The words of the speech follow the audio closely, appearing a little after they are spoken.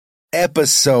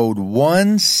Episode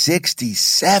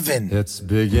 167. It's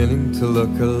beginning to look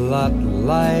a lot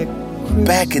like Christmas.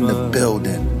 Back in the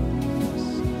building.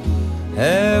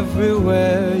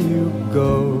 Everywhere you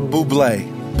go.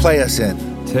 Bublé, play us in.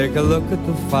 Take a look at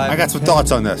the five. I got some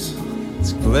thoughts on this.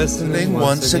 It's glistening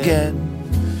Once again,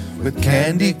 with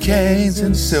candy canes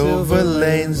and silver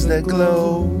lanes that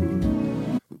glow.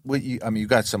 What, you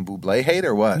got some Bublé hate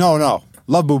or what? No.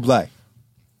 Love Bublé.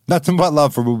 Nothing but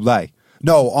love for Bublé.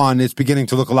 No, it's beginning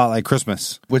to look a lot like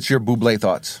Christmas. What's your Bublé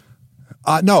thoughts?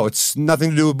 No, it's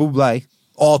nothing to do with Bublé.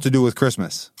 All to do with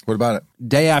Christmas. What about it?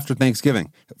 Day after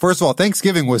Thanksgiving. First of all,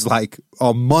 Thanksgiving was like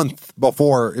a month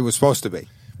before it was supposed to be.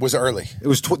 Was early. It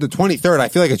was the 23rd. I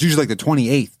feel like it's usually like the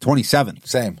 28th, 27th.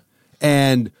 Same.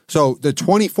 And so the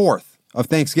 24th of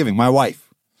Thanksgiving, my wife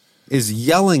is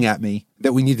yelling at me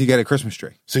that we need to get a Christmas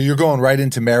tree. So you're going right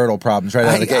into marital problems right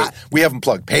out of the gate. We haven't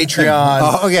plugged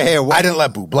Patreon. Okay, hey, I didn't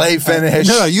let Bublé finish.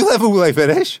 No, you let Bublé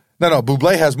finish. No,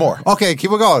 Bublé has more. Okay, keep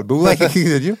it going. Bublé,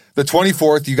 did you? The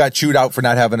 24th, you got chewed out for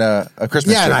not having a Christmas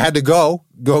tree. Yeah, and I had to go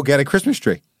get a Christmas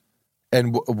tree.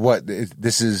 And what?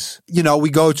 This is... we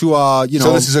go to,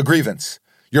 So this is a grievance.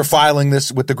 You're filing this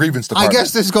with the grievance department. I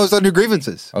guess this goes under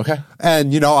grievances. Okay.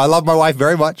 And, I love my wife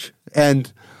very much.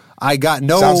 And I got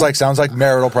no... Sounds like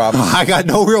marital problems. I got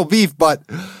no real beef, but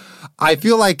I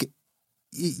feel like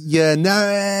you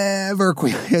never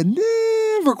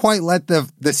quite let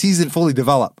the season fully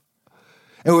develop.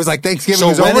 It was like Thanksgiving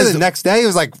was over. The next day, it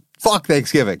was like, fuck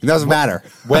Thanksgiving. It doesn't matter.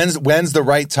 When's the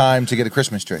right time to get a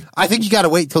Christmas tree? I think you got to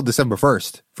wait till December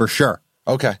 1st, for sure.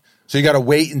 Okay. So you got to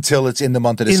wait until it's in the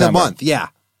month of December. In the month, yeah.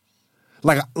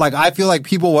 Like I feel like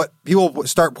people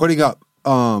start putting up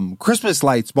Christmas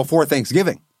lights before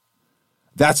Thanksgiving.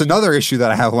 That's another issue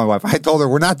that I have with my wife. I told her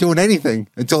we're not doing anything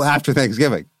until after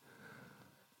Thanksgiving.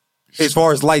 As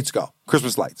far as lights go,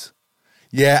 Christmas lights.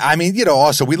 Yeah,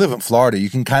 also we live in Florida. You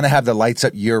can kind of have the lights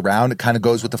up year round. It kind of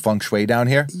goes with the feng shui down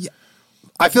here. Yeah.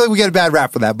 I feel like we get a bad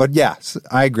rap for that, but yes,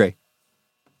 I agree.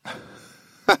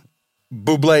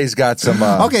 Bublé's got some...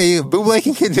 okay, Bublé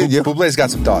can continue. Bublé's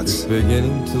got some thoughts. It's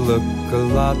beginning to look a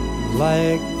lot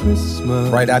like Christmas.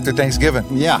 Right after Thanksgiving.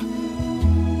 Yeah.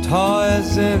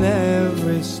 Toys in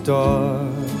every store.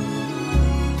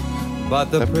 But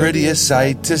the prettiest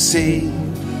sight to see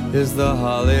is the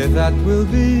holly that will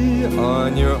be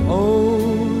on your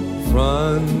own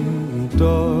front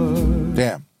door.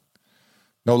 Damn.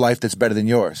 No life that's better than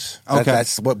yours. Okay.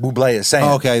 That's what Bublé is saying.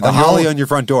 Okay, the holly on your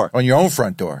front door. On your own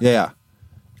front door. Yeah.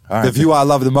 All right. The view I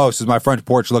love the most is my front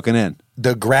porch looking in.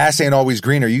 The grass ain't always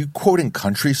green. Are you quoting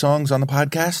country songs on the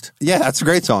podcast? Yeah, that's a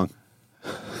great song.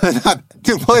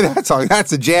 Dude, play that song.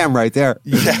 That's a jam right there.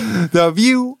 Yeah. The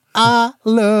view I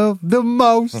love the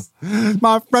most,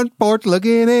 my front porch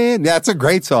looking in. That's a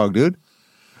great song, dude.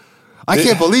 I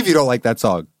can't believe you don't like that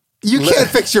song. You can't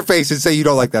fix your face and say you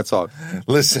don't like that song.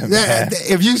 Listen, man.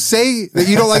 If you say that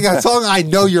you don't like that song, I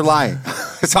know you're lying.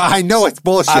 So I know it's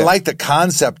bullshit. I like the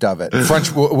concept of it.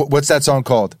 What's that song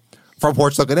called? Front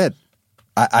porch looking in.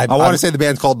 I want to say the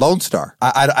band's called Lone Star.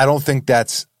 I don't think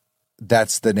that's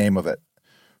the name of it.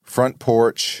 Front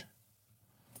porch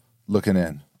looking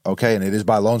in. Okay, and it is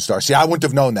by Lone Star. See, I wouldn't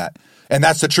have known that, and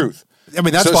that's the truth. I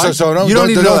mean, that's fine. So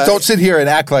don't sit here and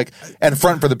act like and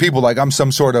front for the people like I'm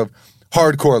some sort of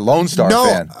hardcore Lone Star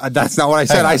fan. No, that's not what I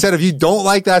said. I said if you don't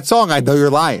like that song, I know you're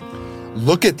lying.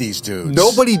 Look at these dudes.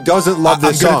 Nobody doesn't love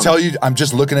this song. I'm going to tell you, I'm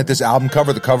just looking at this album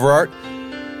cover, the cover art.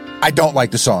 I don't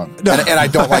like the song, and I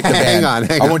don't like the band. Hang on.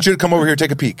 I want you to come over here and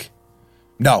take a peek.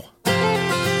 No.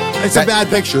 It's a bad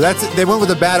picture. They went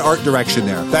with a bad art direction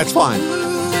there. That's fine.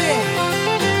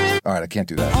 All right, I can't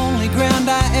do that. Only ground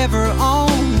I ever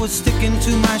owned was sticking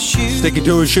to my shoes. Sticking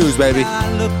to his shoes, baby.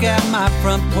 I look at my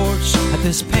front porch at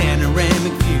this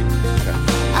panoramic view.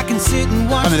 I can sit and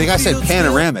watch. I mean, the guy said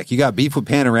panoramic. You got beef with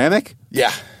panoramic?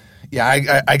 Yeah.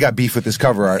 Yeah, I got beef with this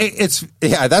cover art.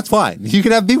 Yeah, that's fine. You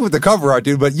can have beef with the cover art,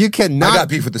 dude, but you cannot. I got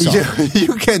beef with the song.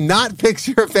 You cannot fix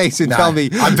your face and tell me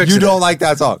you don't like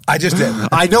that song. I just did.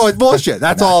 I know it's bullshit.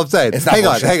 That's all I'm saying. It's not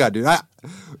bullshit. Hang on, dude.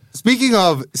 Speaking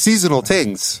of seasonal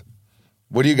things,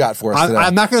 what do you got for us today?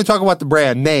 I'm not going to talk about the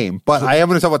brand name, but I am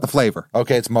going to talk about the flavor.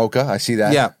 Okay, it's mocha. I see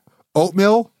that. Yeah, oat,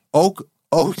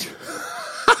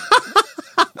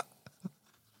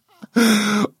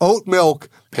 oat milk,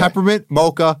 peppermint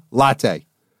mocha latte.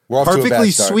 We're off to a bad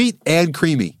Perfectly start. sweet and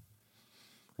creamy.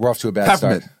 We're off to a bad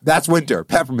Peppermint. start. That's winter.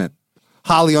 Peppermint.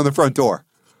 Holly on the front door.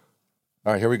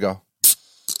 All right, here we go.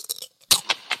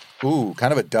 Ooh,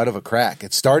 kind of a dud of a crack.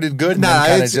 It started good and then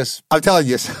kind of just... I'm telling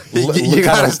you, you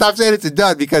got to stop saying it's a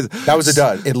dud because... That was a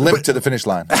dud. It limped to the finish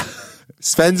line.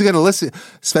 Sven's going to listen.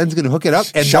 Sven's going to hook it up,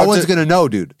 and Shout no one's to- going to know,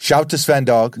 dude. Shout to Sven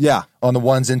Dog. Yeah. On the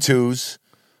ones and twos.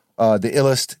 The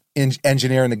illest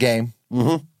engineer in the game.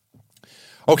 Mm-hmm.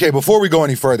 Okay, before we go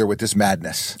any further with this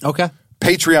madness, Okay.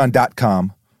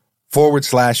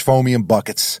 patreon.com/Foamy and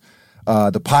Buckets.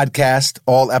 The podcast,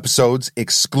 all episodes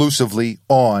exclusively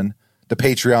on the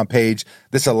Patreon page.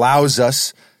 This allows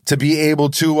us to be able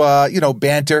to,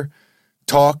 banter,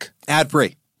 talk,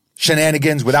 Ad-free.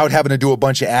 shenanigans without having to do a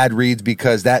bunch of ad reads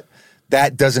because that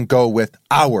doesn't go with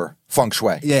our feng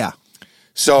shui. Yeah.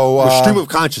 So Stream of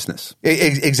consciousness.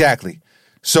 exactly.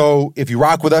 So if you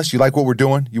rock with us, you like what we're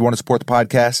doing, you want to support the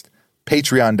podcast,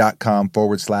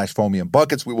 patreon.com/Foamy and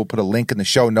Buckets. We will put a link in the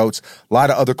show notes. A lot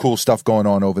of other cool stuff going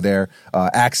on over there.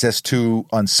 Access to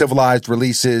uncivilized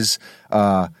releases,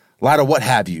 a lot of what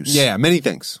have yous. Yeah, many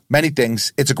things. Many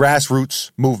things. It's a grassroots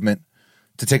movement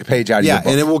to take a page out of your Yeah,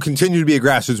 book. and it will continue to be a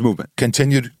grassroots movement.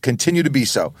 Continue to be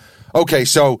so. Okay,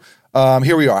 so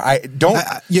here we are.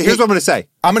 Here's what I'm going to say.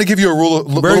 I'm going to give you a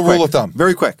little rule of thumb.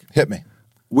 Very quick. Hit me.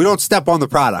 We don't step on the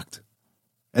product.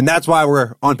 And that's why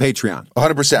we're on Patreon.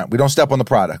 100%. We don't step on the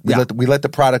product. We let the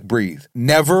product breathe.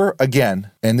 Never again,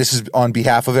 and this is on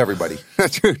behalf of everybody,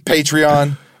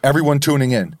 Patreon, everyone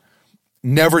tuning in,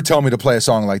 never tell me to play a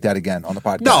song like that again on the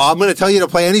podcast. No, I'm going to tell you to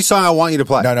play any song I want you to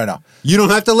play. No. You don't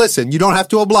have to listen. You don't have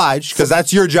to oblige because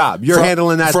that's your job. You're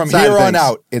handling that From side here of on things.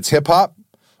 out, it's hip-hop,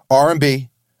 R&B,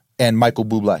 and Michael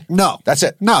Bublé. No. That's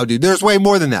it. No, dude. There's way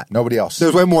more than that. Nobody else.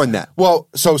 There's way more than that. Well,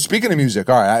 so speaking of music,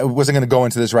 all right, I wasn't going to go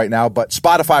into this right now, but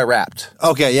Spotify Wrapped.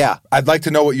 Okay, yeah. I'd like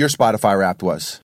to know what your Spotify Wrapped was.